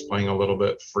think she's playing a little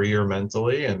bit freer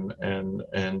mentally, and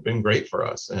been great for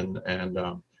us, and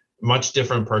much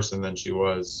different person than she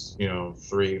was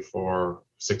 3, 4,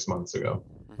 6 months ago.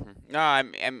 Mm-hmm. No,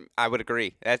 I would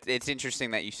agree. It's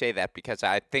interesting that you say that, because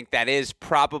I think that is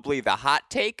probably the hot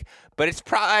take. But it's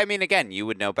again, you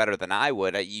would know better than I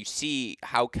would. You see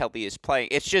how Kelly is playing.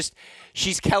 It's just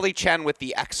she's Kelly Chen with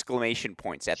the exclamation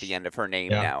points at the end of her name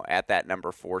now at that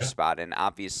number 4 spot. And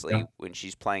obviously, when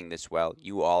she's playing this well,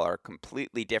 you all are a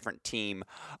completely different team.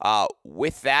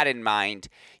 With that in mind,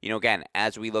 again,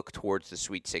 as we look towards the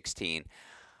Sweet 16.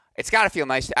 It's got to feel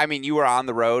nice. You were on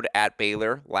the road at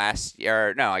Baylor last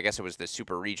year. No, I guess it was the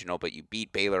Super Regional, but you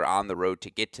beat Baylor on the road to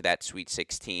get to that Sweet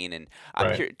 16. And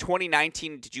I'm curious,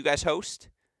 2019, did you guys host?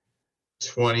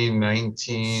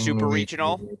 2019 Super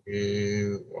Regional.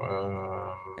 Yeah,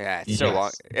 it's so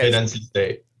long. At NC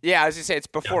State. Yeah, I was gonna say it's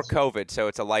before COVID, so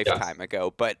it's a lifetime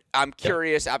ago. But I'm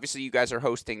curious. Obviously, you guys are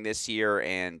hosting this year,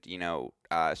 and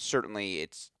certainly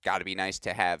it's got to be nice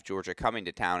to have Georgia coming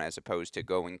to town as opposed to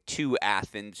going to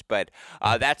Athens. But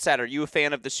that said, are you a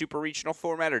fan of the Super Regional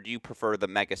format, or do you prefer the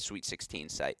Mega Sweet 16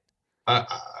 site? I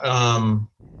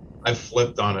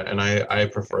flipped on it, and I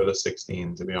prefer the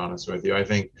 16. To be honest with you, I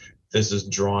think this is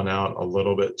drawn out a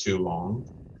little bit too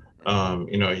long.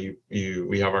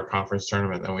 We have our conference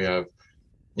tournament, and we have.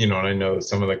 And I know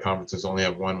some of the conferences only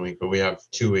have 1 week, but we have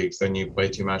 2 weeks. Then you play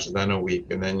 2 matches, then a week,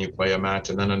 and then you play a match,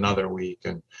 and then another week.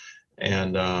 And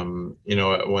when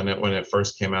it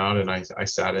first came out, and I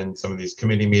sat in some of these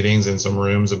committee meetings in some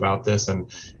rooms about this, and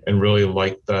really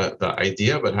liked the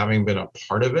idea. But having been a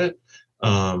part of it,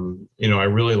 I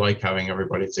really like having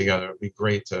everybody together. It'd be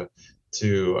great to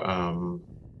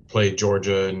play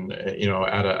Georgia and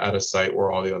at a site where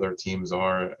all the other teams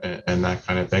are, and that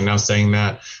kind of thing. Now, saying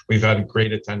that, we've had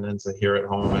great attendance here at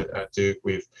home at Duke.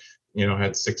 We've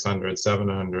had 600,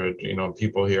 700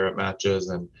 people here at matches,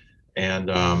 and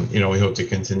we hope to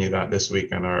continue that this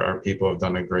week. And our people have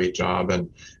done a great job, and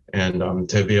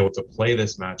to be able to play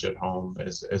this match at home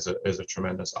is a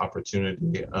tremendous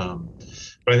opportunity.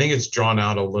 But I think it's drawn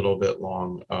out a little bit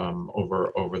long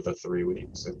over the 3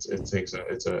 weeks.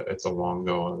 It's a long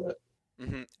go of it.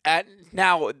 Mm-hmm. And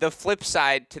now, the flip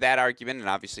side to that argument, and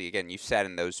obviously, again, you said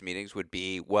in those meetings, would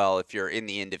be, well, if you're in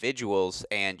the individuals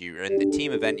and you're in the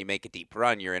team event, you make a deep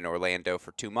run, you're in Orlando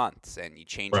for 2 months, and you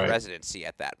change Right. residency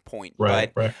at that point.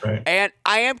 Right. And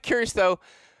I am curious, though.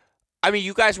 I mean,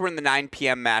 you guys were in the 9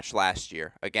 p.m. match last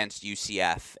year against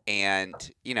UCF, and,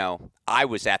 I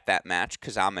was at that match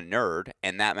because I'm a nerd,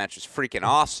 and that match was freaking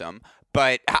awesome.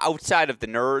 But outside of the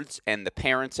nerds and the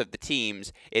parents of the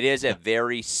teams, it is a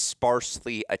very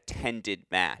sparsely attended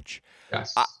match.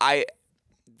 Yes.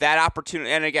 That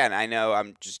opportunity, and again, I know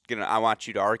I want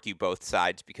you to argue both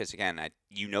sides because, again,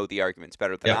 you know the arguments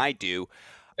better than I do.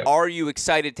 Yep. Are you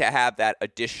excited to have that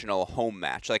additional home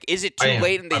match? Like, is it too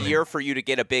late in the year for you to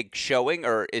get a big showing,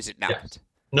 or is it not? Yes.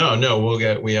 No,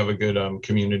 we have a good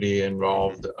community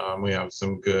involved. We have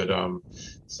some good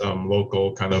some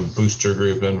local kind of booster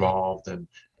group involved,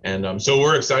 and so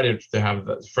we're excited to have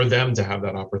that, for them to have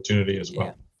that opportunity as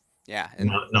well. Yeah.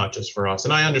 And not just for us.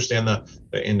 And I understand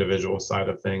the individual side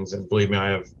of things, and believe me,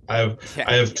 I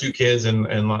have 2 kids, and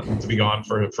to be gone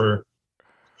for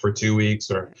 2 weeks,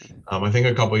 or I think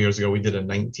a couple of years ago we did a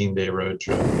 19-day road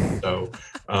trip. So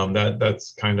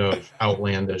that's kind of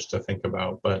outlandish to think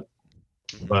about, but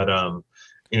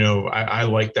I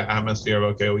like the atmosphere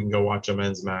of, okay, we can go watch a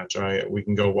men's match, right? We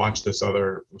can go watch this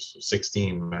other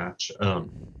 16 match, and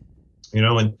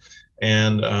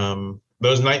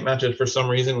those night matches, for some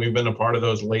reason, we've been a part of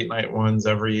those late night ones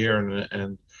every year,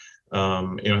 and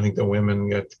I think the women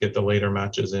get the later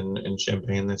matches in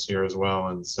Champaign this year as well,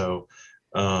 and so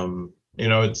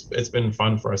it's been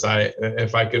fun for us.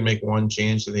 If I could make one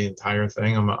change to the entire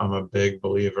thing, I'm a big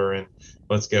believer in,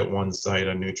 let's get one site,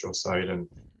 a neutral site, and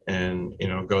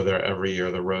go there every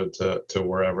year, the road to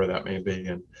wherever that may be,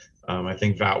 and I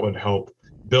think that would help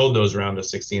build those round of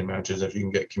 16 matches if you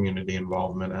can get community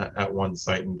involvement at one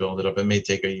site and build it up. It may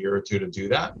take a year or 2 to do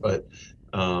that, but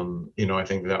I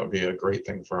think that would be a great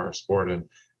thing for our sport, and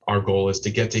our goal is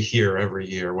to get to here every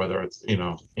year, whether it's an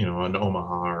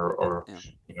Omaha or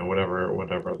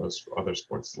whatever those other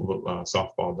sports,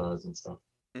 softball does and stuff.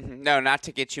 Mm-hmm. No, not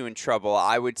to get you in trouble.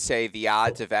 I would say the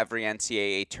odds of every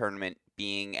NCAA tournament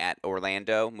being at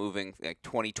Orlando, moving like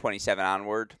 2027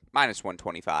 onward,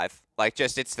 -125. Like,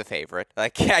 just, it's the favorite.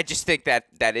 Like, I just think that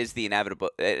is the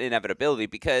inevitability,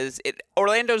 because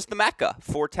Orlando's the mecca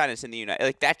for tennis in the United.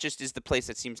 Like, that just is the place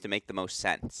that seems to make the most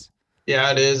sense.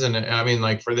 Yeah, it is. And I mean,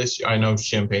 like, for this, I know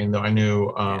Champaign, though. I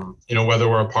knew, whether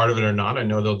we're a part of it or not, I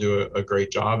know they'll do a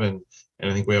great job. And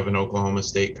I think we have an Oklahoma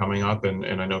State coming up, and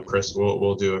I know Chris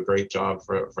will do a great job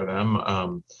for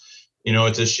them.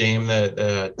 It's a shame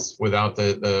that without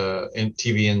the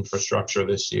TV infrastructure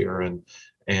this year,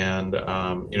 and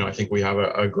I think we have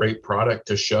a great product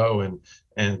to show,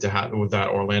 and to have with that,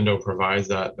 Orlando provides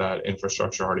that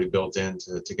infrastructure already built in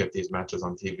to get these matches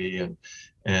on TV,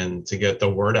 and to get the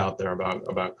word out there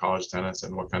about college tennis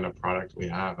and what kind of product we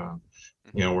have.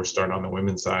 We're starting on the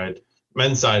women's side,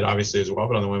 men's side obviously as well,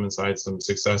 but on the women's side, some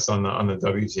success on the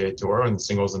WTA tour and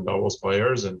singles and doubles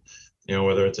players, and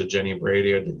whether it's a Jenny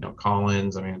Brady or Danielle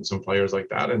Collins, I mean, some players like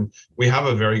that, and we have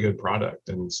a very good product.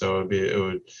 And so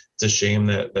it's a shame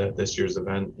that this year's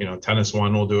event, Tennis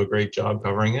One will do a great job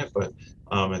covering it, but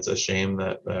it's a shame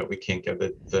that we can't get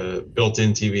the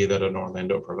built-in TV that an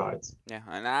Orlando provides. Yeah,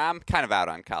 and I'm kind of out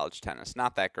on college tennis.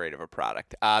 Not that great of a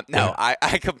product.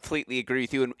 I completely agree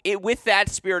with you. And with that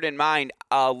spirit in mind,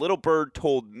 Little Bird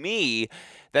told me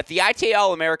that the ITA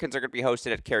All-Americans are going to be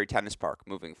hosted at Cary Tennis Park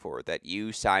moving forward, that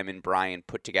you, Simon, Brian,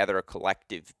 put together a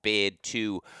collective bid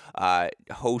to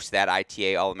host that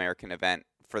ITA All-American event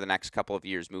for the next couple of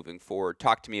years moving forward.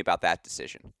 Talk to me about that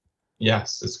decision.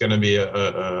 Yes, it's going to be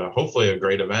hopefully a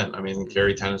great event. I mean,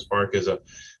 Cary Tennis Park is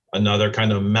another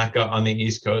kind of mecca on the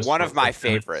East Coast. One of my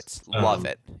favorites. Love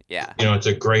it. Yeah. It's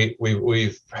a great.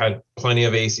 We've had plenty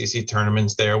of ACC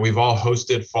tournaments there. We've all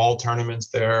hosted fall tournaments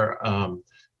there.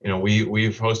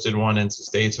 We've hosted one. NC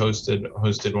State's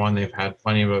hosted one. They've had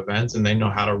plenty of events, and they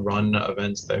know how to run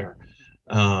events there.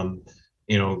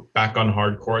 Back on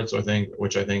hard courts,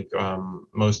 which I think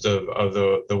most of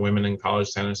the women in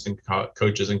college tennis and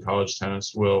coaches in college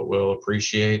tennis will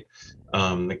appreciate.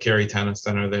 The Cary Tennis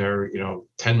Center there,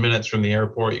 10 minutes from the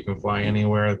airport, you can fly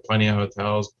anywhere, plenty of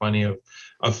hotels, plenty of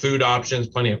food options,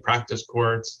 plenty of practice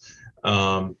courts.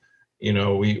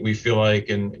 We feel like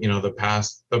in, even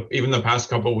the past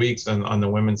couple of weeks on the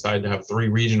women's side, to have 3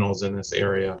 regionals in this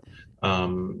area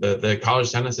The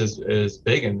college tennis is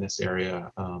big in this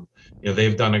area.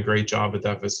 They've done a great job at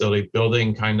that facility,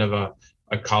 building kind of a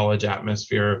college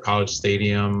atmosphere, a college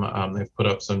stadium. They've put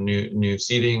up some new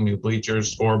seating, new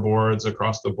bleachers, scoreboards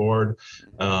across the board.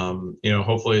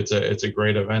 Hopefully it's a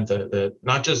great event that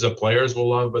not just the players will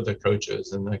love, but the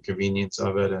coaches, and the convenience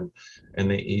of it,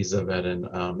 and the ease of it. And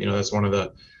that's one of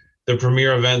the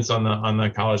premier events on the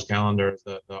college calendar is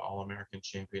the All-American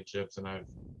Championships, and I've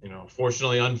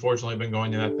unfortunately been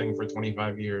going to that thing for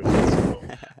 25 years. So,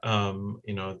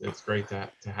 it's great to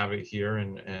have it here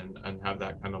and have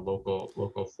that kind of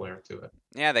local flair to it.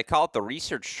 Yeah, they call it the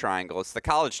Research Triangle. It's the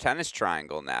college tennis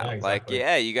triangle now. Yeah,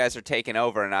 exactly. You guys are taking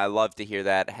over, and I love to hear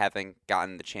that, having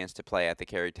gotten the chance to play at the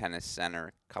Cary Tennis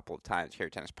Center a couple of times,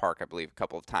 Cary Tennis Park, I believe, a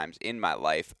couple of times in my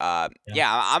life. I'm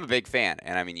a big fan.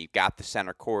 And, I mean, you've got the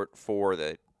center court for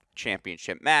the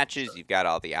championship matches. You've got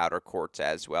all the outer courts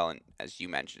as well. And as you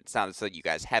mentioned, it sounds like you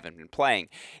guys haven't been playing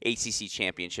ACC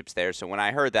championships there. So when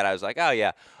I heard that, I was like, oh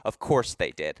yeah, of course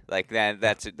they did. Like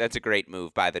that's a great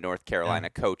move by the North Carolina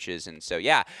coaches. And so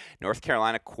North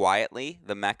Carolina quietly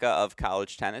the mecca of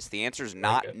college tennis. The answer is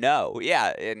not no.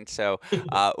 Yeah, and so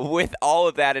with all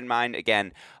of that in mind,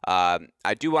 again,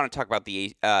 I do want to talk about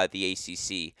the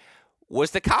ACC.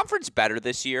 Was the conference better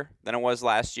this year than it was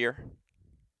last year?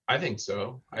 I think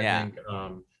so. I think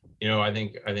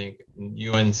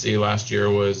UNC last year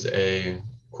was a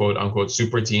quote unquote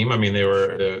super team. I mean, they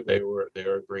were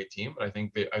a great team, but I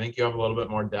think you have a little bit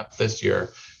more depth this year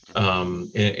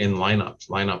in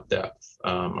lineup depth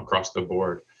across the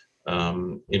board.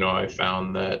 I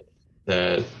found that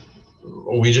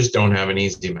we just don't have an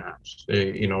easy match.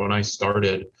 When I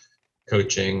started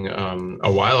coaching a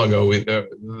while ago,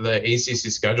 the ACC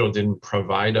schedule didn't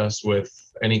provide us with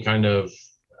any kind of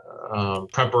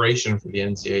preparation for the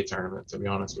NCAA tournament, to be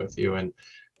honest with you.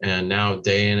 And now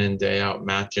day in and day out,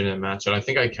 match in and match out. I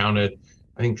think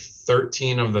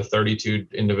 13 of the 32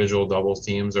 individual doubles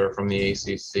teams are from the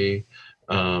ACC.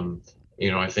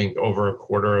 I think over a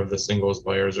quarter of the singles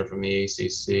players are from the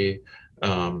ACC.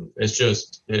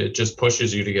 It just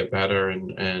pushes you to get better.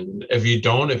 And if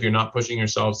you're not pushing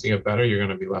yourselves to get better, you're going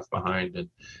to be left behind.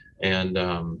 And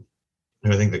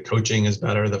I think the coaching is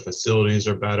better. The facilities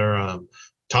are better.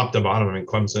 Top to bottom. I mean,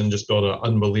 Clemson just built an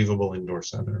unbelievable indoor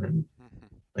center, and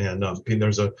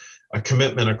there's a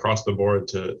commitment across the board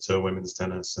to women's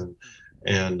tennis, and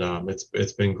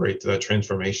it's been great. That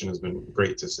transformation has been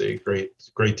great to see.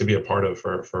 Great to be a part of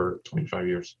for 25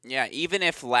 years. Yeah, even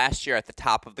if last year at the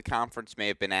top of the conference may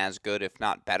have been as good, if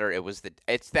not better, again,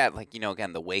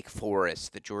 the Wake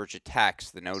Forest, the Georgia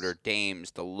Techs, the Notre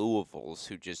Dames, the Louisvilles,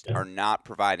 who just are not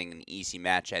providing an easy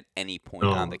match at any point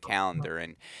on the calendar.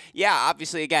 And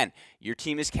obviously, again, your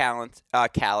team is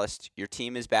calloused, your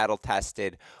team is battle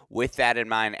tested. With that in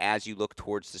mind, as you look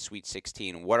towards the Sweet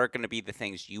 16, what are going to be the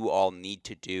things you all need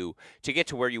to do to get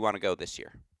to where you want to go this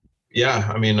year?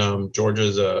 Yeah, I mean,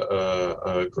 Georgia's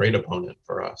a great opponent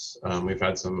for us. We've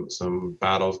had some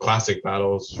battles, classic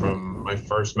battles from my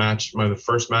first match. The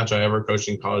first match I ever coached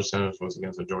in college tennis was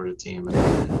against a Georgia team,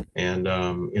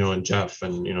 and Jeff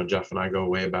and I go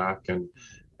way back, and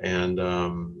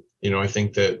I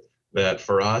think that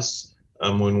for us,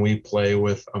 when we play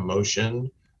with emotion,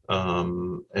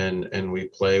 and we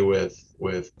play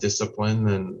with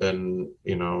discipline, then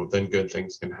good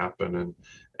things can happen.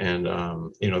 And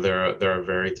they're a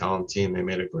very talented team. They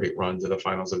made a great run to the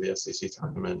finals of the SEC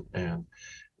tournament, and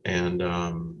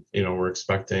we're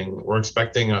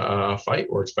expecting a fight.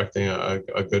 We're expecting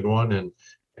a good one,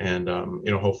 and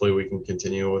hopefully we can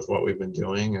continue with what we've been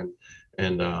doing,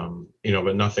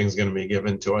 but nothing's going to be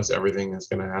given to us. Everything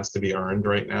has to be earned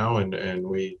right now, and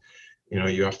we.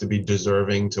 You have to be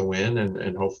deserving to win,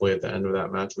 and hopefully at the end of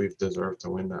that match, we've deserved to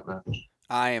win that match.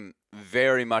 I am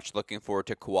very much looking forward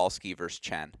to Kowalski versus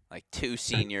Chen, like two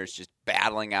seniors just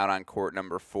battling out on court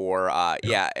number 4.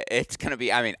 It's going to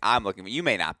be, I mean, I'm looking, you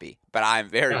may not be, but I'm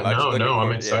very much looking forward.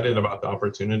 I'm excited about the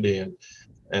opportunity.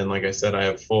 And like I said, I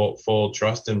have full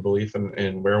trust and belief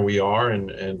in where we are,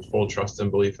 and full trust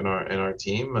and belief in our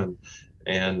team.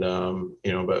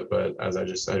 But as I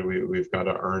just said, we've got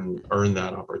to earn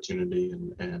that opportunity,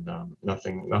 and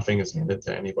nothing is handed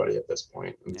to anybody at this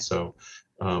point. And so,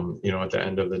 at the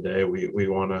end of the day, we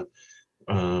want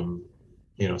to,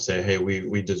 say, hey,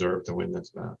 we deserve to win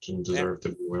this match and deserve to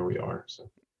be where we are.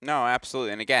 So. No,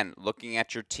 absolutely. And again, looking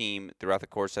at your team throughout the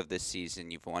course of this season,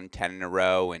 you've won 10 in a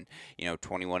row and,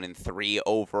 21-3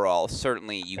 overall.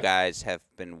 Certainly, you guys have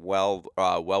been well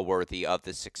worthy of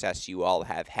the success you all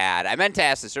have had. I meant to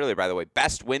ask this earlier, by the way.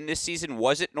 Best win this season,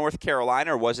 was it North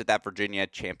Carolina, or was it that Virginia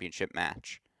championship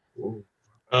match?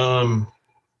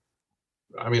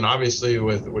 I mean, obviously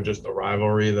with just the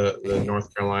rivalry, the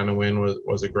North Carolina win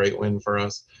was a great win for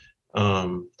us.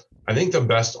 I think the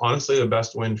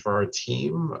best win for our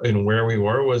team and where we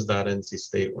were was that NC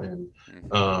State win.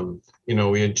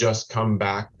 We had just come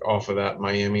back off of that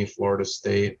Miami, Florida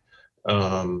State.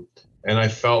 And I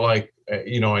felt like,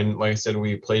 and like I said,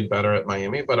 we played better at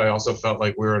Miami, but I also felt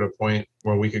like we were at a point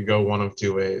where we could go one of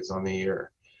two ways on the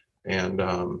year. And,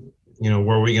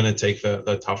 were we going to take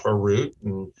the tougher route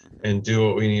and do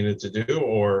what we needed to do,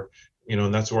 or,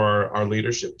 and that's where our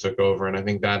leadership took over. And I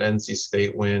think that NC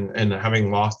State win, and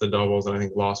having lost the doubles, and I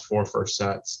think lost 4 first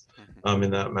sets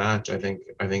in that match, I think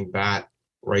that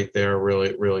right there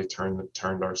really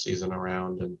turned our season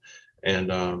around.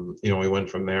 And we went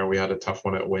from there. We had a tough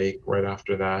one at Wake right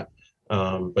after that.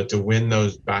 But to win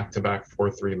those back-to-back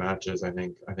 4-3 matches, I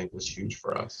think was huge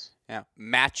for us. Yeah.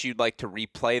 Match you'd like to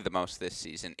replay the most this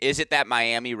season? Is it that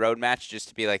Miami road match, just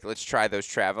to be like, let's try those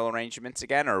travel arrangements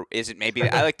again? Or is it maybe,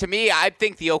 to me, I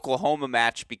think the Oklahoma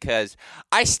match, because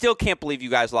I still can't believe you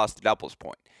guys lost the doubles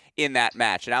point in that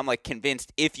match. And I'm like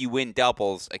convinced if you win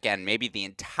doubles, again, maybe the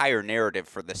entire narrative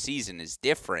for the season is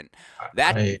different.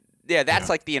 That's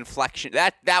like the inflection.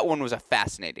 That one was a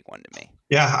fascinating one to me.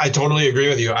 Yeah, I totally agree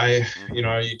with you.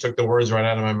 You took the words right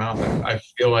out of my mouth. I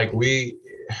feel like we,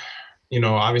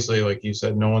 obviously, like you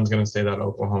said, no one's going to say that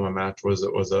Oklahoma match was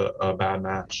a bad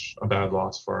match, a bad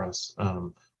loss for us.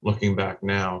 Looking back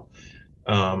now,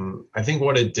 I think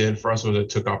what it did for us was it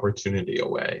took opportunity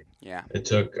away. Yeah. It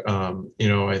took, I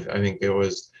think it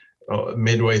was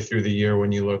midway through the year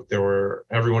when you look,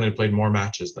 everyone had played more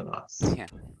matches than us. Yeah.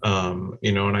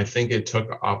 And I think it took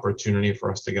opportunity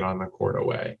for us to get on the court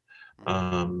away.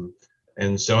 And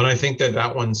I think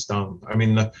that one stung. I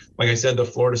mean, like I said, the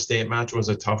Florida State match was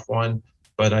a tough one,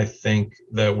 but I think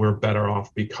that we're better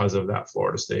off because of that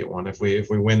Florida State one. If we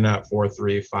win that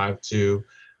 4-3, 5-2,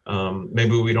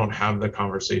 maybe we don't have the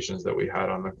conversations that we had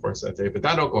on the course that day. But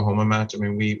that Oklahoma match, I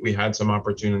mean, we had some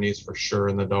opportunities for sure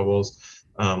in the doubles.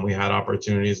 We had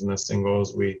opportunities in the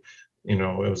singles. It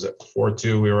was at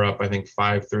 4-2. We were up, I think,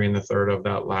 5-3 in the third of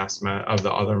that last match, of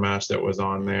the other match that was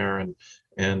on there, and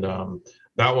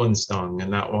that one stung,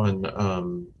 and that one,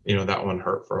 that one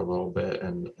hurt for a little bit,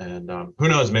 and who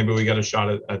knows, maybe we got a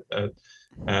shot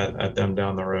at them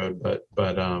down the road, but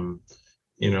I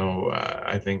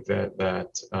think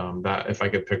that if I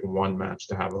could pick one match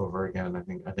to have over again, I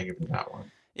think it'd be that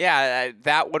one. Yeah,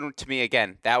 that one to me,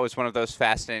 again, that was one of those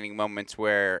fascinating moments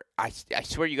where I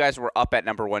swear you guys were up at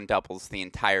number 1 doubles the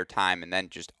entire time, and then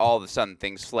just all of a sudden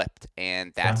things flipped.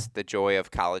 And that's the joy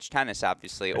of college tennis,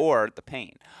 obviously, or the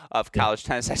pain of college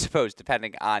tennis, I suppose,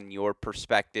 depending on your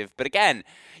perspective. But again,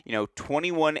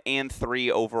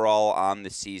 21-3 overall on the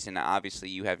season. Obviously,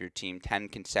 you have your team 10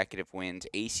 consecutive wins,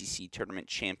 ACC tournament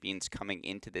champions coming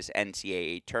into this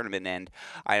NCAA tournament. And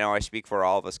I know I speak for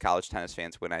all of us college tennis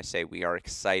fans when I say we are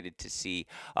excited to see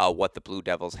what the Blue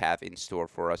Devils have in store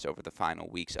for us over the final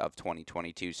weeks of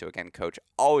 2022. So again, Coach,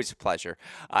 always a pleasure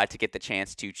to get the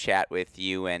chance to chat with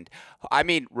you. And I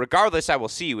mean, regardless, I will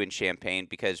see you in Champaign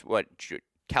because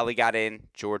Kelly got in,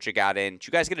 Georgia got in. Did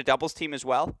you guys get a doubles team as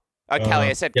well? Kelly,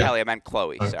 I said Kelly, I meant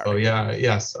Chloe. Sorry. Oh yeah,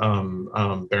 yes.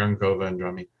 Barankova and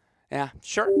Drummy. Yeah,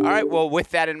 sure. All right. Well,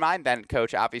 with that in mind, then,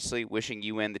 Coach, obviously wishing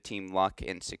you and the team luck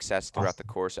and success throughout the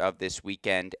course of this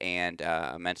weekend, and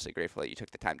immensely grateful that you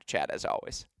took the time to chat, as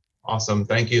always. Awesome.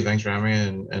 Thank you. Thanks for having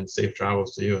me, and safe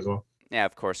travels to you as well. Yeah,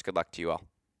 of course. Good luck to you all.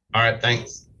 All right.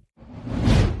 Thanks.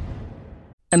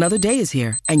 Another day is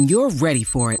here, and you're ready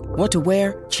for it. What to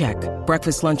wear? Check.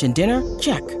 Breakfast, lunch, and dinner?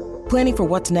 Check. Planning for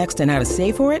what's next and how to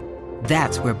save for it?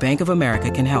 That's where Bank of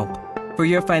America can help. For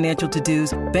your financial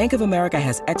to-dos, Bank of America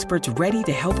has experts ready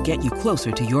to help get you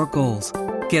closer to your goals.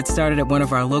 Get started at one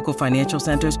of our local financial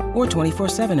centers or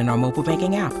 24/7 in our mobile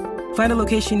banking app. Find a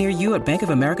location near you at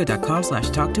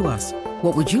bankofamerica.com/talktous.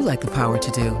 What would you like the power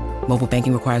to do? Mobile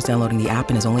banking requires downloading the app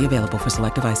and is only available for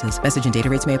select devices. Message and data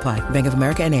rates may apply. Bank of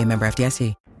America NA, member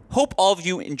FDIC. Hope all of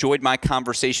you enjoyed my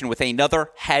conversation with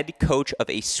another head coach of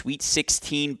a Sweet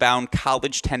 16 bound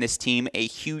college tennis team. A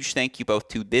huge thank you both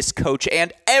to this coach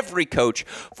and every coach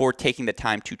for taking the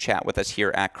time to chat with us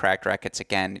here at Cracked Racquets.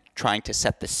 Again, trying to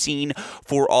set the scene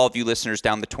for all of you listeners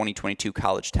down the 2022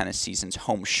 college tennis season's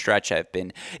home stretch. I've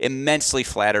been immensely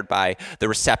flattered by the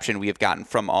reception we have gotten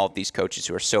from all of these coaches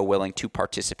who are so willing to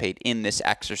participate in this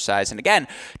exercise. And again,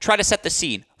 try to set the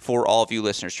scene for all of you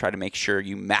listeners. Try to make sure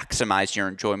you maximize your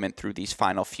enjoyment through these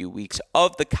final few weeks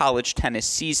of the college tennis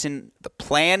season. The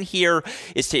plan here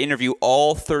is to interview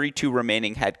all 32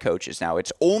 remaining head coaches. Now,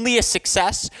 it's only a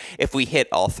success if we hit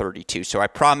all 32. So I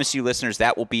promise you, listeners,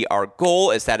 that will be our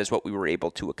goal, as that is what we were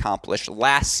able to accomplish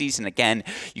last season. Again,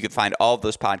 you can find all of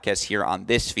those podcasts here on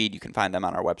this feed. You can find them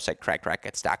on our website,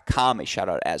 crackrackets.com. A shout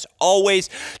out, as always,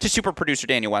 to super producer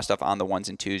Daniel Westoff on the ones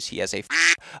and twos. He has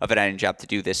of an editing job to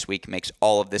do this week, makes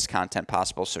all of this content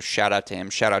possible. So shout out to him.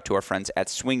 Shout out to our friends at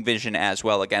Swing Vision as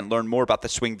well. Again, learn more about the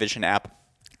Swing Vision app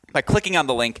by clicking on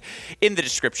the link in the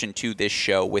description to this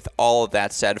show. With all of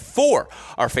that said, for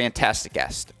our fantastic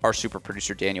guest, our super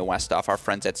producer Daniel Westoff, our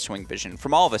friends at Swing Vision,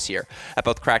 from all of us here at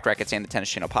both Cracked Racquets and the Tennis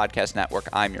Channel Podcast Network,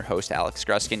 I'm your host, Alex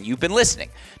Gruskin. You've been listening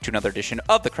to another edition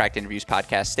of the Cracked Interviews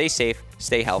Podcast. Stay safe,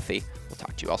 stay healthy. We'll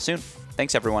talk to you all soon.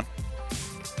 Thanks, everyone.